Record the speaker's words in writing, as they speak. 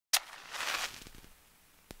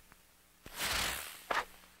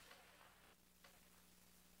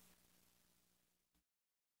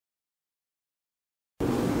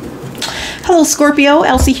Hello, Scorpio.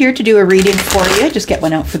 Elsie here to do a reading for you. Just get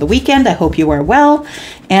one out for the weekend. I hope you are well.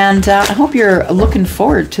 And I hope you're looking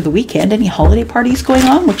forward to the weekend. Any holiday parties going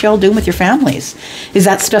on? What y'all doing with your families? Is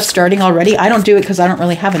that stuff starting already? I don't do it because I don't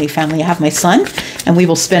really have any family. I have my son, and we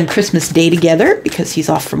will spend Christmas Day together because he's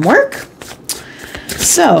off from work.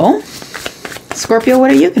 So, Scorpio,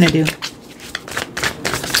 what are you going to do?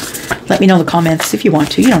 Let me know in the comments if you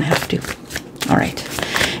want to. You don't have to. All right.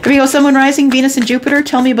 Here we go. Sun, Moon, Rising, Venus, and Jupiter.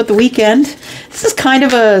 Tell me about the weekend. This is kind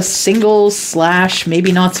of a single /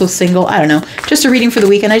 maybe not so single. I don't know. Just a reading for the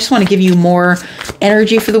weekend. I just want to give you more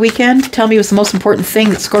energy for the weekend. Tell me what's the most important thing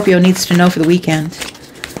that Scorpio needs to know for the weekend.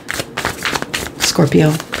 Scorpio.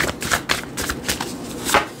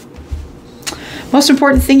 Most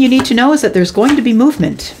important thing you need to know is that there's going to be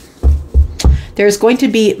movement. There's going to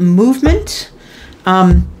be movement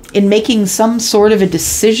in making some sort of a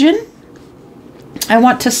decision, I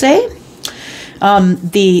want to say.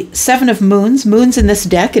 The Seven of Moons. Moons in this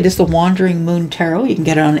deck. It is the Wandering Moon Tarot. You can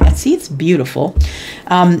get it on Etsy. It's beautiful.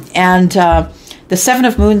 The Seven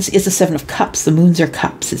of Moons is the Seven of Cups. The moons are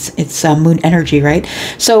cups. It's moon energy, right?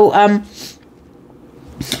 So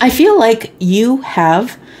I feel like you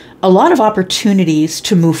have a lot of opportunities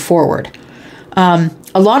to move forward. A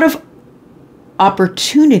lot of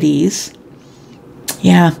opportunities.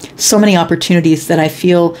 Yeah, so many opportunities that I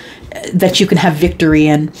feel that you can have victory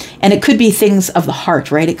in. And it could be things of the heart,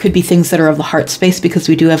 right? It could be things that are of the heart space because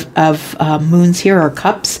we do have moons here, or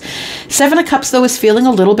cups. Seven of Cups, though, is feeling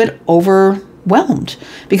a little bit overwhelmed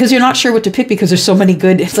because you're not sure what to pick because there's so many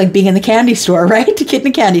good. It's like being in the candy store, right? To get in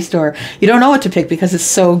the candy store. You don't know what to pick because it's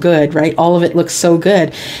so good, right? All of it looks so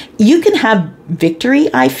good. You can have victory,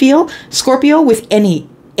 I feel, Scorpio, with any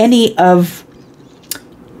of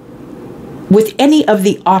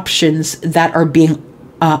the options that are being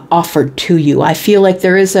offered to you. I feel like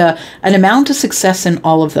there is an amount of success in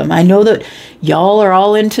all of them. I know that y'all are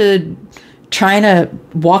all into trying to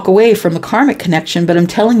walk away from a karmic connection, but I'm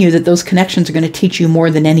telling you that those connections are going to teach you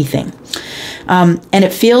more than anything. And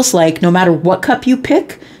it feels like no matter what cup you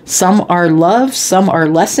pick, some are love, some are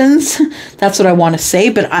lessons. That's what I want to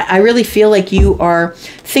say. But I really feel like you are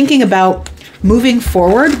thinking about moving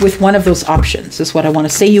forward with one of those options is what I want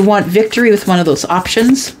to say. You want victory with one of those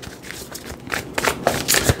options.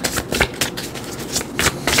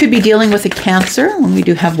 Could be dealing with a Cancer when we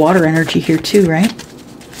do have water energy here too, right?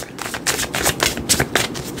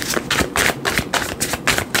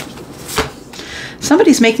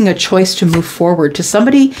 Somebody's making a choice to move forward. To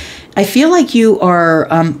somebody, I feel like you are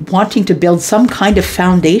wanting to build some kind of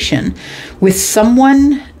foundation with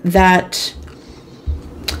someone that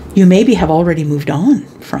you maybe have already moved on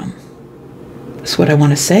from. That's what I want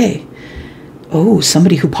to say. Oh,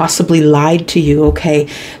 somebody who possibly lied to you. Okay.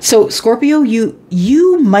 So Scorpio,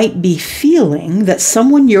 you might be feeling that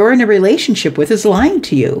someone you're in a relationship with is lying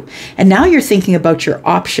to you. And now you're thinking about your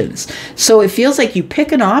options. So it feels like you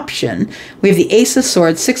pick an option. We have the Ace of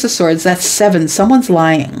Swords, Six of Swords, that's 7. Someone's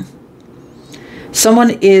lying.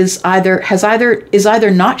 Someone is either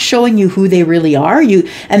not showing you who they really are.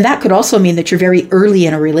 And that could also mean that you're very early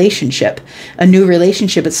in a relationship, a new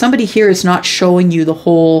relationship. But somebody here is not showing you the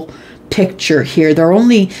whole picture here. They're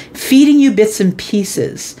only feeding you bits and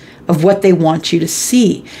pieces of what they want you to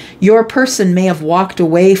see. Your person may have walked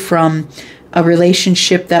away from a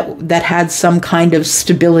relationship that had some kind of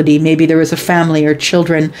stability. Maybe there was a family or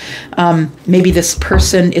children. Maybe this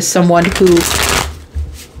person is someone who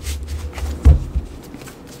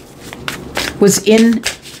was in,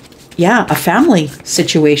 a family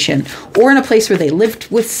situation or in a place where they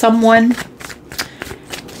lived with someone.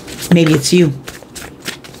 Maybe it's you,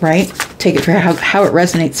 right? Take it for how it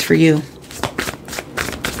resonates for you.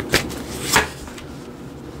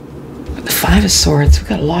 The Five of Swords. We've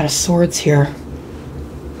got a lot of swords here.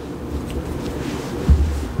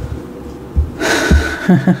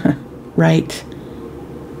 Right.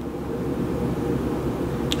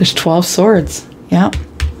 There's 12 swords. Yeah.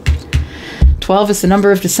 12 is the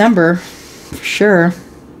number of December, for sure.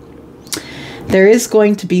 There is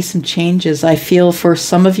going to be some changes, I feel, for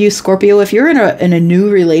some of you, Scorpio. If you're in a new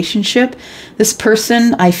relationship, this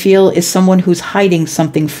person, I feel, is someone who's hiding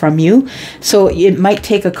something from you. So it might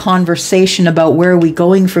take a conversation about where are we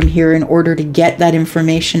going from here in order to get that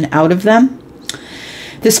information out of them.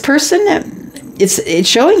 This person, it's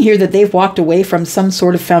showing here that they've walked away from some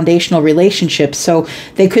sort of foundational relationship. So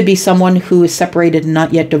they could be someone who is separated and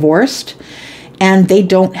not yet divorced, and they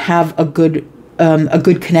don't have a good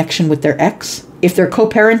connection with their ex. If they're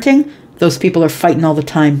co-parenting, those people are fighting all the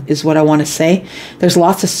time, is what I want to say. There's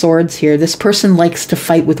lots of swords here. This person likes to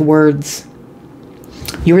fight with words.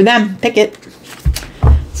 You or them, pick it.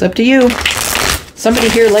 It's up to you. Somebody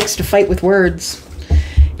here likes to fight with words.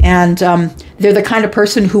 And they're the kind of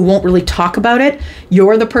person who won't really talk about it.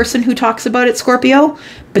 You're the person who talks about it, Scorpio.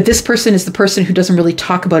 But this person is the person who doesn't really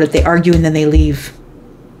talk about it. They argue and then they leave.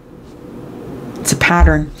 It's a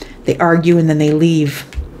pattern. They argue and then they leave.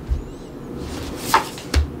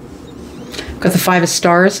 Got the 5 of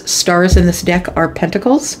stars. Stars in this deck are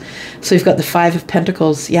pentacles. So you've got the 5 of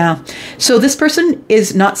pentacles. Yeah. So this person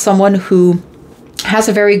is not someone who has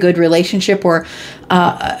a very good relationship or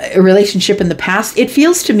a relationship in the past. It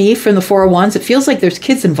feels to me from the 4 of Wands, it feels like there's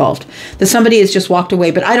kids involved, that somebody has just walked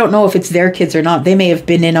away, but I don't know if it's their kids or not. They may have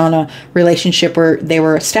been in on a relationship where they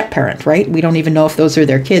were a step parent, right? We don't even know if those are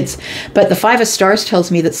their kids. But the 5 of stars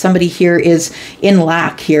tells me that somebody here is in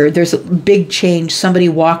lack here. There's a big change. Somebody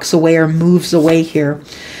walks away or moves away here.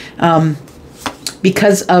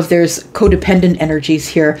 Because of there's codependent energies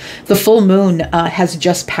here. The full moon has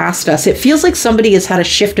just passed us. It feels like somebody has had a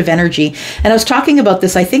shift of energy. And I was talking about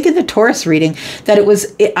this, I think in the Taurus reading, that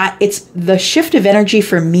it's the shift of energy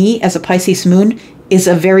for me as a Pisces moon is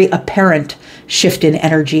a very apparent shift in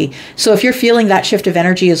energy. So if you're feeling that shift of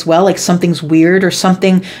energy as well, like something's weird or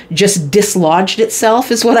something just dislodged itself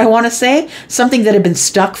is what I want to say. Something that had been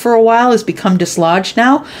stuck for a while has become dislodged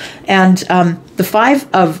now. And the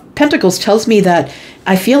 5 of Pentacles tells me that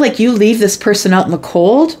I feel like you leave this person out in the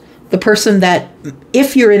cold. The person that,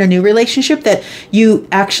 if you're in a new relationship, that you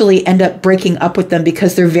actually end up breaking up with them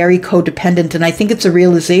because they're very codependent. And I think it's a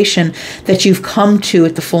realization that you've come to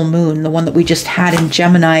at the full moon, the one that we just had in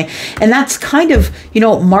Gemini. And that's kind of, you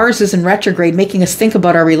know, Mars is in retrograde, making us think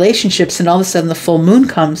about our relationships, and all of a sudden the full moon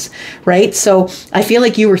comes, right? So I feel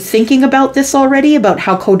like you were thinking about this already, about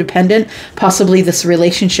how codependent possibly this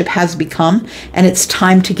relationship has become, and it's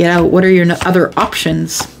time to get out. What are your other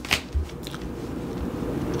options?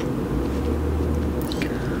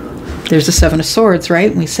 There's the 7 of Swords,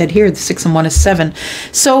 right? We said here, the 6 and 1 is 7.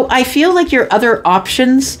 So I feel like your other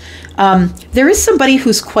options, there is somebody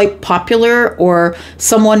who's quite popular or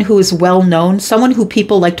someone who is well known, someone who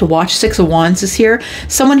people like to watch. 6 of Wands is here.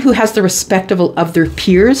 Someone who has the respect of their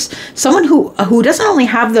peers. Someone who doesn't only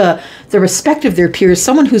have the respect of their peers,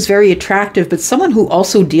 someone who's very attractive, but someone who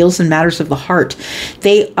also deals in matters of the heart.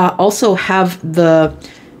 They also have the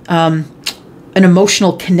an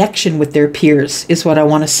emotional connection with their peers is what I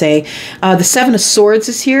want to say. The 7 of Swords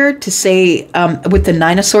is here to say, with the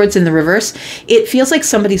 9 of Swords in the reverse, it feels like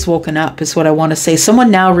somebody's woken up is what I want to say. Someone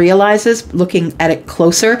now realizes, looking at it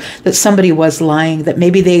closer, that somebody was lying, that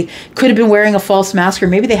maybe they could have been wearing a false mask, or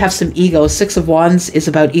maybe they have some ego. 6 of Wands is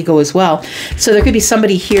about ego as well. So there could be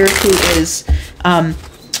somebody here who is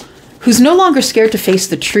who's no longer scared to face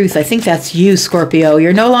the truth. I think that's you, Scorpio.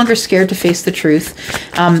 You're no longer scared to face the truth.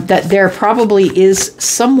 That there probably is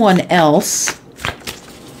someone else.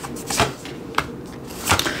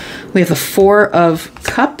 We have the 4 of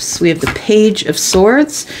Cups. We have the Page of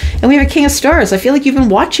Swords. And we have a King of Stars. I feel like you've been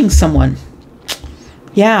watching someone.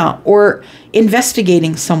 Yeah, or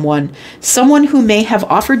investigating someone. Someone who may have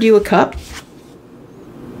offered you a cup.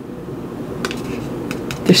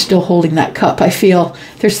 They're still holding that cup. I feel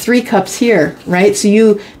there's 3 cups here, right?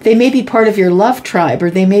 So they may be part of your love tribe, or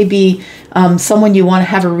they may be someone you want to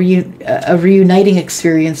have a reuniting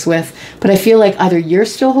experience with. But I feel like either you're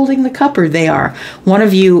still holding the cup or they are. One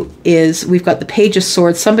of you is, we've got the Page of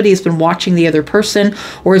Swords. Somebody has been watching the other person,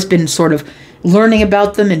 or has been sort of learning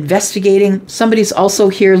about them, investigating. Somebody's also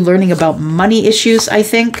here learning about money issues, I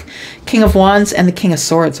think. King of Wands and the King of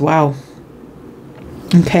Swords. Wow.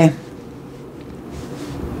 Okay.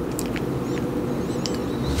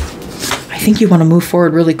 I think you want to move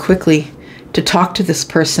forward really quickly to talk to this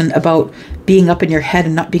person about being up in your head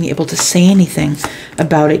and not being able to say anything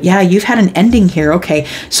about it. Yeah, you've had an ending here. Okay,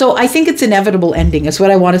 so I think it's inevitable ending is what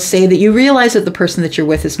I want to say, that you realize that the person that you're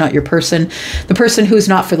with is not your person. The person who's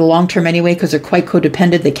not for the long term anyway, because they're quite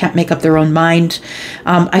codependent. They can't make up their own mind.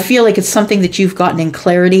 I feel like it's something that you've gotten in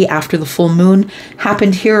clarity after the full moon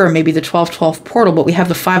happened here, or maybe the 12-12 portal, but we have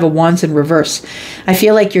the 5 of Wands in reverse. I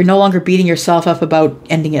feel like you're no longer beating yourself up about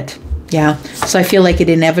ending it. Yeah, so I feel like it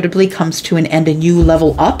inevitably comes to an end and you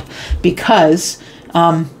level up because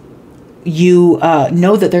you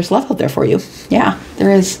know that there's love out there for you. Yeah,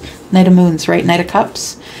 there is. Knight of Moons, right? Knight of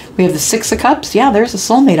Cups. We have the 6 of Cups. Yeah, there's a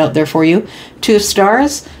soulmate out there for you. 2 of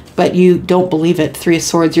Stars, but you don't believe it. 3 of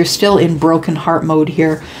Swords. You're still in broken heart mode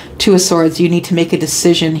here. 2 of Swords. You need to make a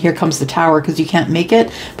decision. Here comes the Tower because you can't make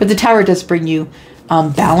it. But the Tower does bring you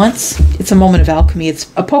balance. It's a moment of alchemy. It's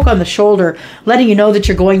a poke on the shoulder, letting you know that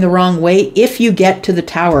you're going the wrong way. If you get to the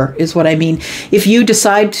tower is what I mean. If you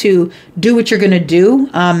decide to do what you're going to do,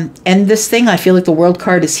 end this thing. I feel like the world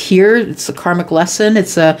card is here. It's a karmic lesson.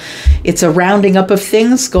 It's a rounding up of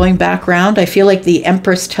things, going back round. I feel like the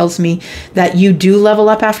Empress tells me that you do level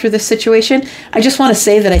up after this situation. I just want to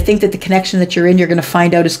say that I think that the connection that you're in, you're going to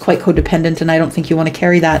find out is quite codependent, and I don't think you want to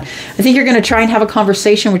carry that. I think you're going to try and have a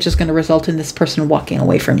conversation which is going to result in this person walking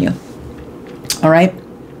away from you. All right.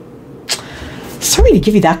 Sorry to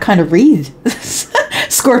give you that kind of read,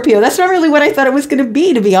 Scorpio. That's not really what I thought it was going to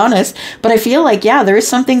be honest. But I feel like, yeah, there is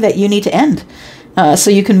something that you need to end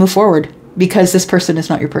so you can move forward, because this person is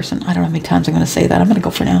not your person. I don't know how many times I'm going to say that. I'm going to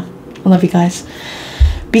go for now. I love you guys.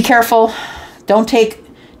 Be careful. Don't take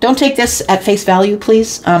this at face value,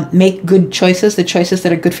 please. Make good choices, the choices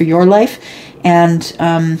that are good for your life. And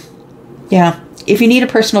yeah. If you need a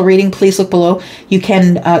personal reading, please look below. You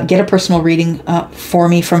can get a personal reading for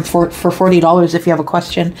me for $40 if you have a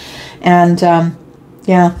question. And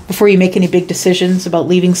yeah, before you make any big decisions about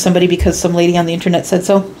leaving somebody because some lady on the internet said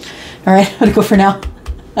so. All right, I'm going to go for now.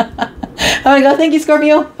 I'm going to go. Thank you,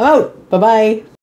 Scorpio. I'm out. Bye-bye.